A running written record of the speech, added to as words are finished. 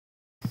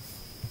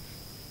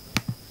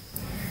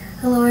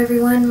Hello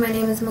everyone, my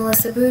name is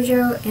Melissa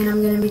Bujo and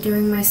I'm going to be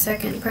doing my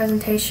second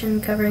presentation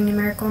covering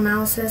numerical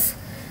analysis.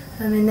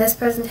 In this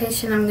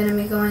presentation I'm going to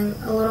be going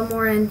a little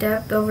more in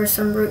depth over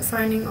some root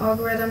finding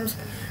algorithms.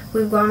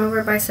 We've gone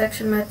over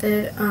bisection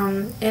method.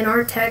 In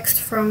our text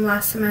from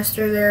last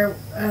semester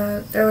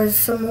there was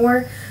some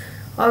more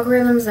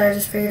algorithms that I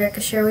just figured I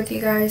could share with you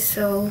guys,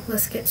 so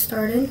let's get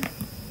started.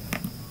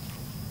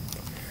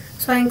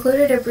 So I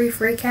included a brief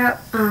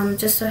recap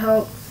just to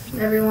help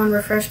everyone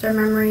refresh their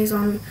memories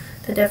on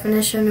the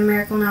definition of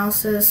numerical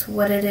analysis,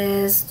 what it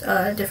is,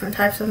 different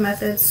types of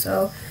methods.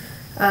 So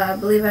I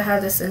believe I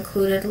had this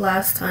included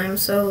last time.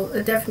 So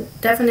the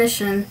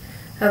definition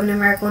of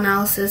numerical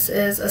analysis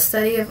is a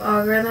study of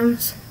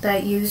algorithms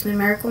that use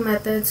numerical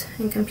methods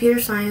in computer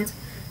science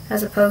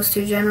as opposed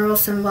to general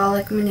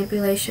symbolic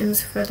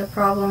manipulations for the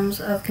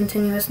problems of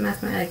continuous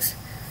mathematics.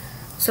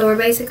 So we're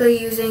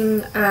basically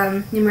using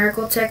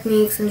numerical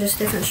techniques and just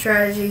different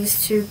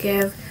strategies to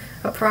give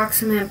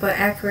approximate but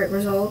accurate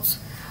results.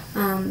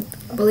 I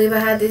believe I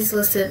had these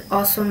listed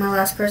also in my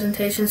last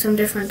presentation. Some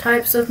different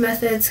types of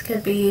methods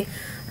could be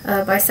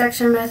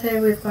bisection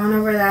method, we've gone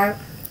over that,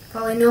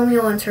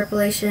 polynomial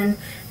interpolation,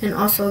 and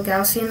also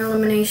Gaussian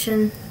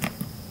elimination.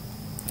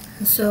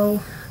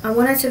 So I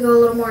wanted to go a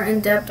little more in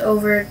depth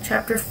over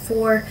chapter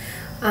 4.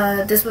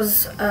 This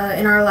was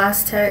in our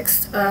last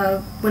text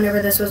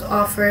whenever this was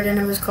offered, and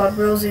it was called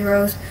real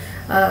zeros,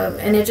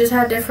 and it just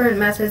had different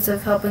methods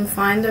of helping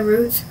find the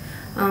roots.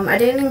 I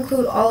didn't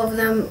include all of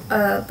them,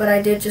 but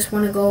I did just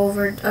want to go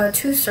over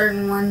two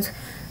certain ones.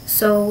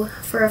 So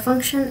for a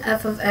function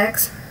f of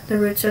x, the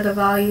roots are the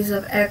values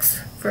of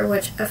x for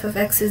which f of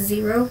x is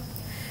 0.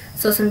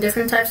 So some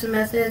different types of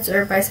methods,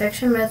 or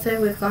bisection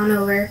method, we've gone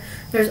over.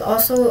 There's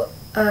also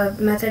a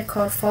method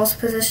called false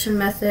position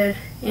method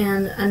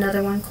and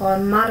another one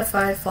called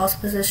modified false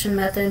position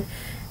method.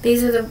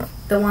 These are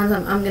the ones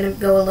I'm going to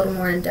go a little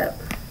more in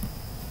depth.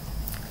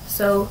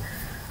 So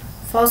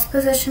false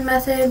position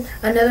method,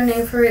 another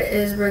name for it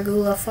is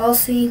regula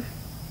falsi.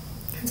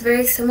 It's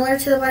very similar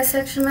to the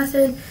bisection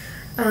method,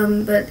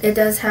 but it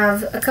does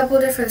have a couple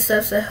different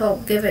steps that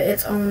help give it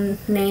its own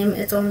name,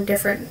 its own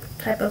different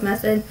type of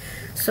method.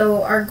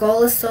 So our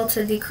goal is still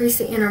to decrease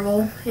the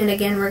interval, and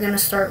again we're going to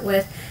start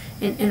with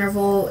an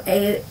interval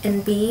a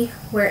and b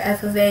where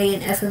f of a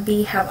and f of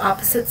b have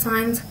opposite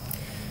signs,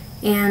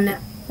 and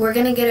we're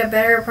going to get a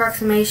better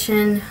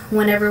approximation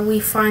whenever we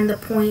find the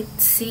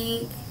point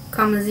c,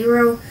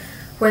 0,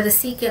 where the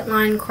secant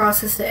line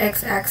crosses the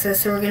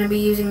x-axis. So we're going to be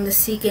using the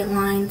secant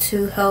line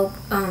to help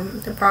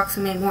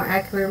approximate more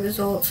accurate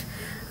results.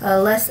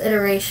 Less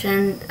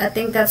iteration. I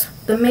think that's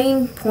the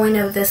main point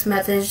of this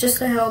method, is just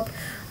to help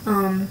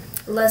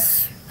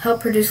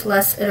produce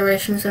less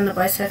iterations in the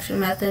bisection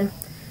method.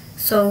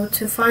 So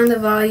to find the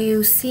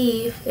value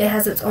c, it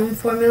has its own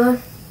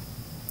formula.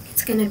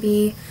 It's going to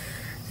be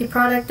the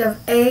product of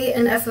a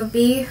and f of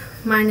b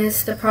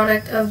minus the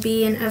product of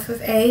b and f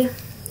of a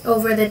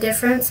over the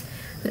difference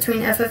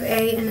between f of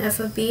a and f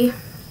of b,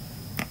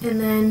 and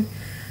then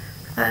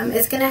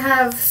it's going to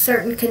have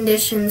certain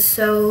conditions.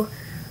 So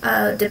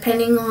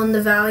depending on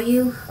the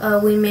value,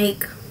 we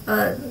make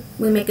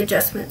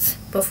adjustments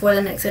before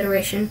the next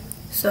iteration.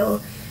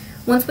 So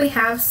once we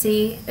have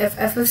c, if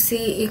f of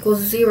c equals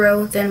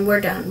 0, then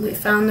we're done. We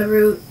found the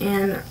root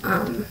and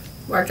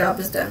our job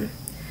is done.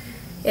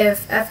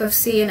 If f of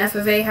c and f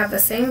of a have the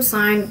same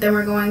sign, then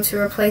we're going to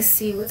replace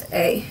c with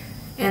a,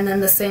 and then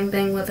the same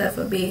thing with f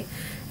of b.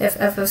 If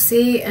f of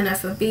c and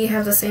f of b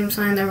have the same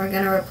sign, then we're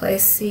going to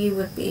replace c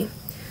with b.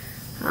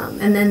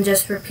 And then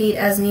just repeat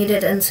as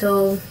needed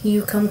until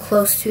you come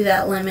close to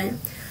that limit.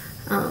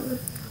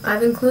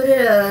 I've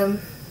included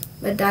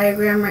a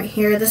diagram right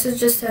here. This is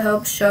just to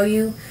help show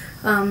you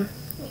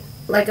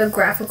like a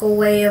graphical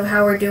way of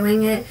how we're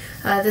doing it.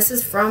 This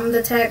is from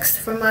the text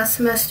from last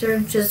semester,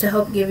 just to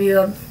help give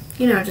you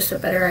just a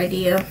better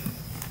idea.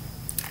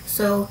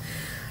 So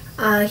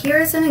here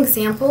is an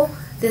example.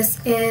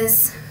 This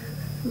is,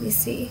 let me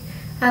see,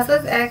 f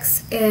of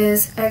x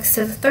is x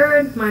to the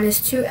third minus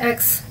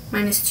 2x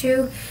minus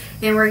 2,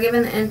 and we're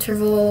given the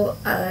interval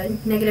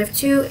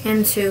 -2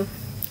 and 2.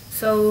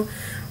 So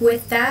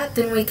with that,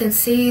 then we can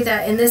see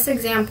that in this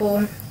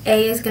example,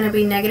 a is going to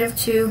be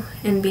 -2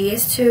 and b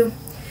is 2.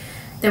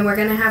 Then we're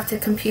going to have to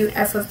compute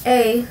f of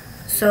a.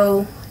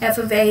 So f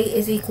of a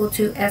is equal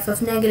to f of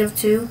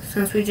 -2,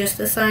 since we just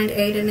assigned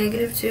a to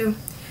 -2.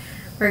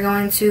 We're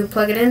going to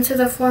plug it into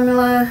the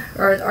formula,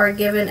 or our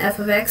given f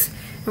of x,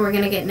 and we're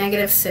going to get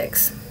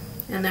 -6.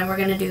 And then we're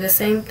going to do the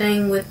same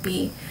thing with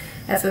b.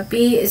 f of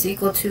b is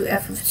equal to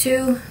f of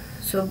 2,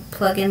 so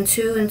plug in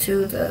 2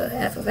 into the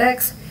f of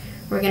x.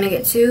 We're going to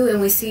get 2,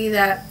 and we see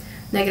that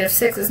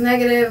 -6 is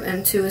negative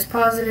and 2 is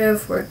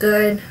positive. We're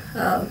good.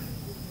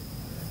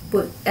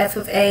 F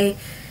of a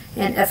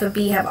and f of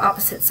b have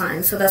opposite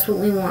signs, so that's what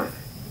we want.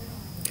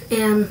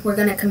 And we're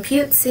going to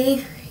compute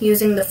c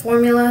using the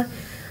formula.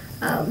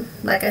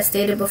 Like I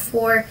stated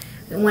before,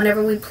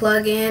 whenever we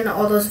plug in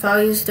all those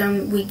values,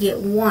 then we get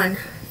 1.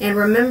 And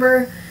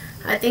remember,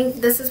 I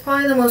think this is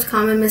probably the most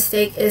common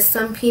mistake, is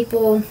some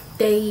people,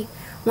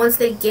 once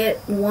they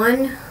get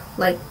 1,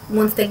 like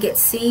once they get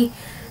C,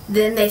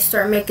 then they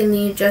start making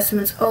the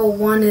adjustments. Oh,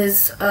 1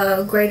 is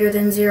greater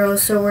than 0,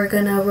 so we're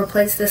going to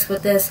replace this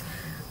with this.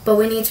 But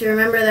we need to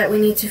remember that we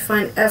need to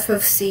find f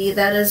of C.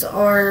 That is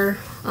our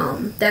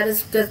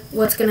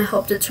what's going to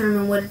help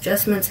determine what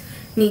adjustments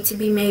need to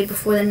be made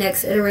before the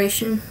next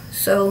iteration.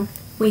 So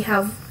we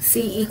have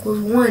C equals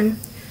 1.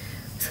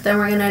 So then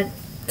we're going to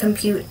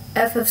compute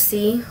f of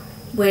C,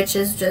 which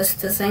is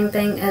just the same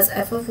thing as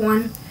f of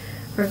 1.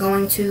 We're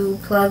going to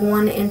plug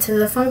 1 into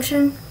the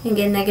function and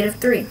get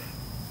 -3.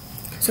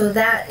 So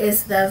that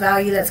is the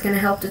value that's going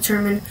to help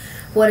determine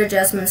what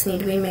adjustments need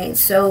to be made.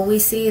 So we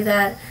see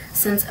that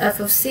since f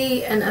of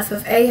C and f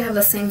of A have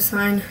the same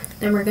sign,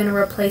 then we're going to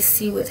replace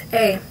C with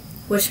A,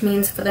 which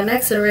means for the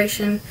next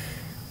iteration,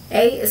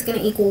 A is going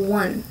to equal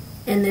 1,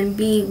 and then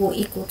B will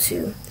equal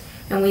 2.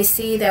 And we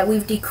see that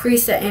we've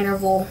decreased the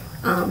interval.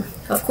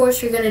 Of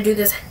course, you're going to do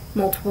this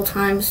multiple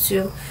times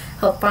to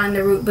help find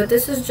the root, but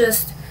this is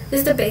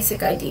the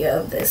basic idea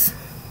of this.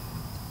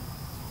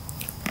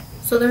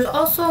 So there's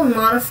also a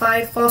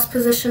modified false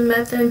position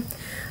method.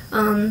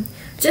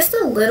 Just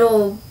a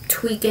little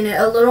tweak in it,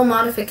 a little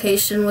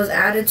modification was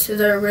added to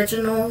the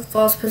original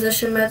false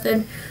position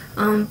method,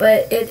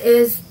 but it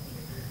is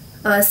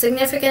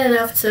significant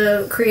enough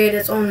to create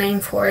its own name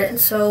for it.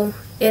 So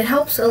it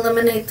helps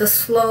eliminate the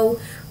slow,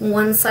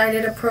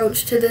 one-sided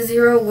approach to the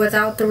 0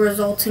 without the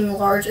resulting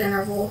large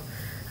interval.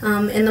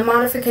 In the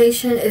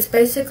modification, it's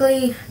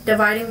basically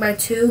dividing by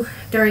 2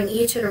 during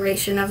each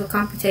iteration of a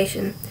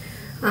computation,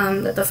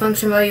 that the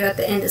function value at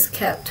the end is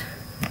kept.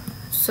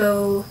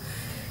 So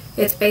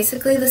it's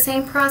basically the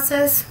same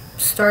process,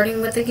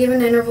 starting with a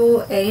given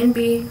interval A and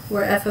B,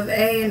 where f of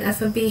A and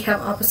f of B have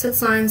opposite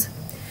signs.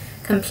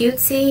 Compute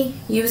C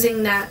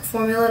using that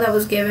formula that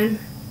was given,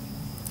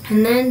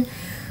 and then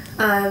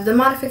the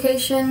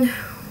modification,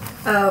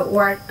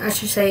 or I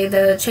should say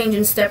the change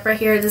in step right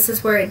here, this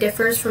is where it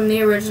differs from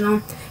the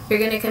original. You're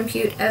going to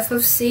compute f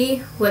of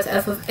C with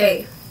f of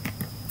A.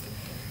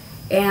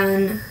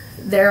 And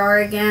there are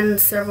again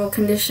several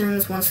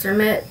conditions. Once they're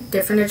met,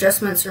 different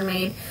adjustments are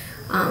made.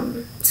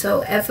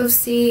 So f of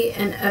C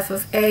and f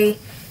of A,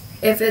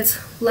 if it's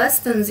less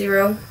than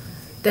 0,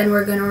 then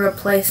we're going to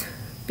replace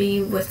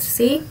B with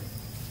C,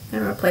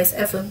 and replace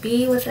f of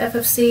B with f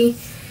of C,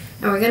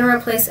 and we're going to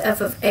replace f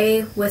of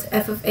A with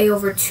f of A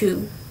over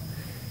 2.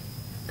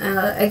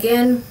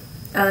 Again,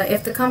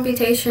 if the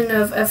computation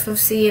of f of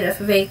C and f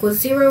of A equals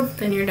 0,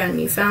 then you're done.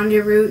 You found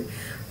your root.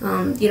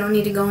 You don't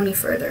need to go any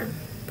further.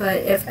 But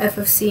if f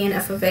of C and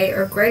f of A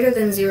are greater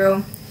than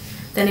 0,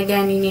 then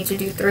again you need to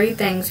do 3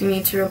 things. You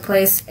need to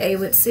replace A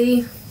with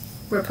C,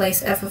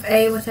 replace f of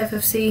A with f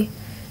of C,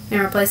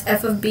 and replace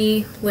f of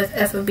B with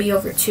f of B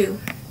over 2.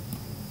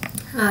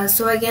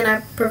 So again,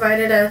 I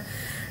provided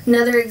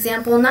another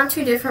example, not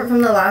too different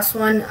from the last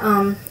one,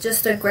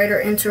 just a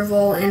greater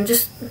interval and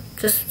just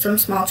some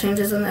small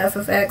changes in the f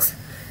of x.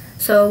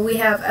 So we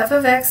have f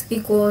of x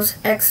equals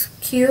x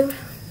cubed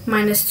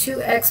minus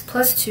 2x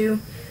plus 2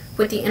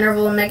 with the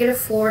interval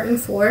 -4 and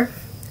 4.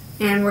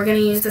 And we're going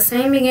to use the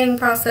same beginning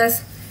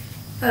process.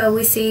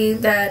 We see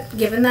that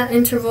given that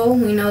interval,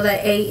 we know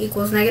that A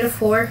equals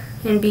 -4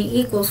 and B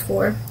equals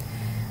 4.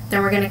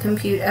 Then we're going to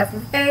compute f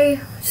of A,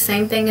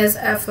 same thing as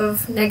f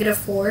of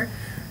 -4,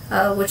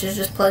 which is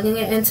just plugging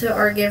it into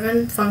our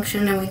given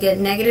function, and we get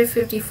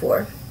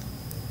 -54.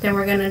 Then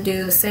we're going to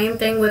do the same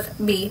thing with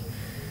B.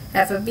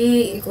 F of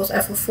B equals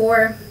f of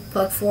 4,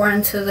 plug 4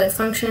 into the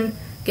function,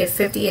 get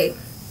 58.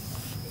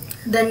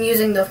 Then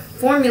using the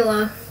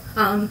formula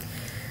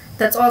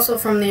that's also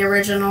from the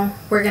original,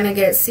 we're going to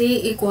get C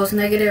equals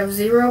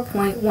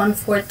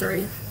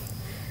 -0.143.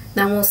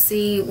 Then we'll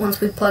see,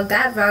 once we plug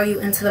that value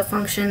into the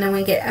function, then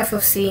we get f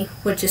of C,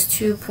 which is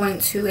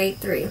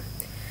 2.283.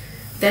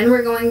 Then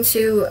we're going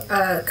to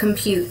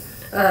compute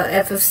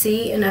f of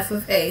C and f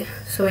of A.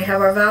 So we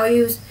have our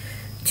values,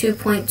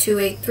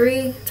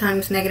 2.283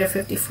 times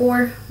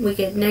 -54, we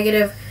get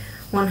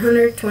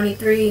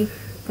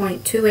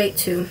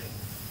 -123.282.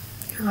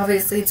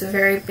 Obviously it's a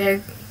very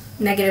big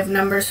negative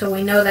number, so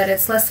we know that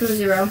it's less than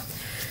 0.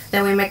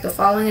 Then we make the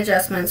following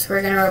adjustments.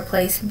 We're going to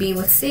replace B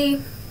with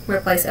C,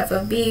 replace f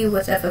of B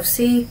with f of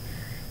C,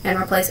 and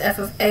replace f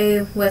of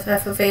A with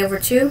f of A over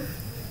 2.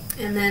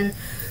 And then,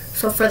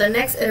 so for the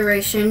next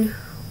iteration,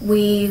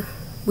 we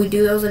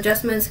do those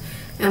adjustments,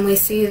 and we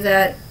see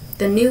that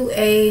the new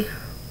A,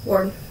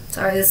 or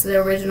sorry, this is the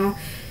original,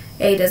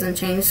 A doesn't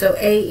change, so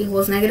A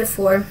equals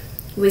 -4.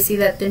 We see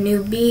that the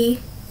new B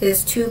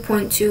is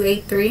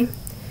 2.283,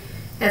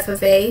 f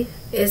of A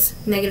is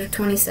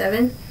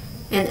 -27,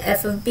 and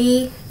f of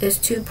B is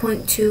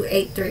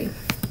 2.283.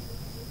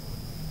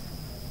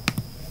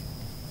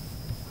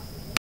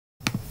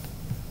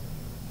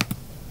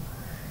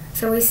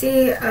 So we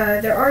see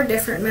there are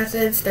different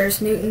methods.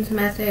 There's Newton's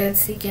method,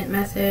 secant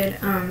method.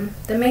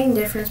 The main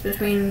difference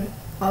between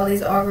all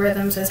these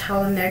algorithms is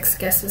how the next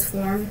guess is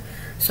formed.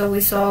 So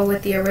we saw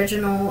with the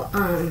original,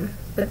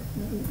 but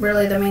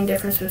really the main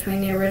difference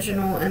between the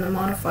original and the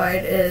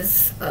modified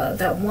is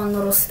that one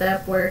little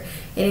step where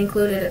it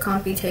included a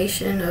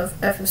computation of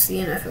f of C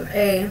and f of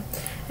A,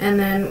 And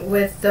then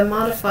with the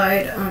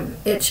modified,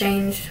 it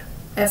changed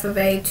f of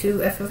a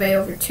to f of a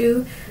over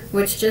 2,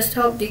 which just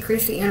helped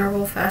decrease the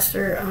interval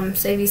faster,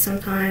 save you some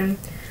time.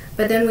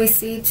 But then we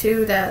see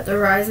too that the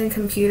rise in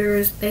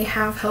computers, they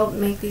have helped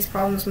make these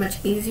problems much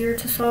easier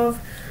to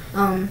solve,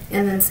 and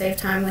then save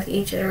time with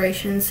each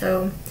iteration.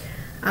 So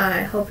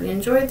I hope you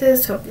enjoyed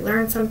this, hope you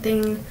learned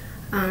something.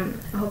 I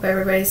hope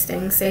everybody's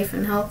staying safe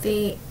and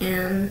healthy,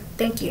 and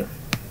thank you.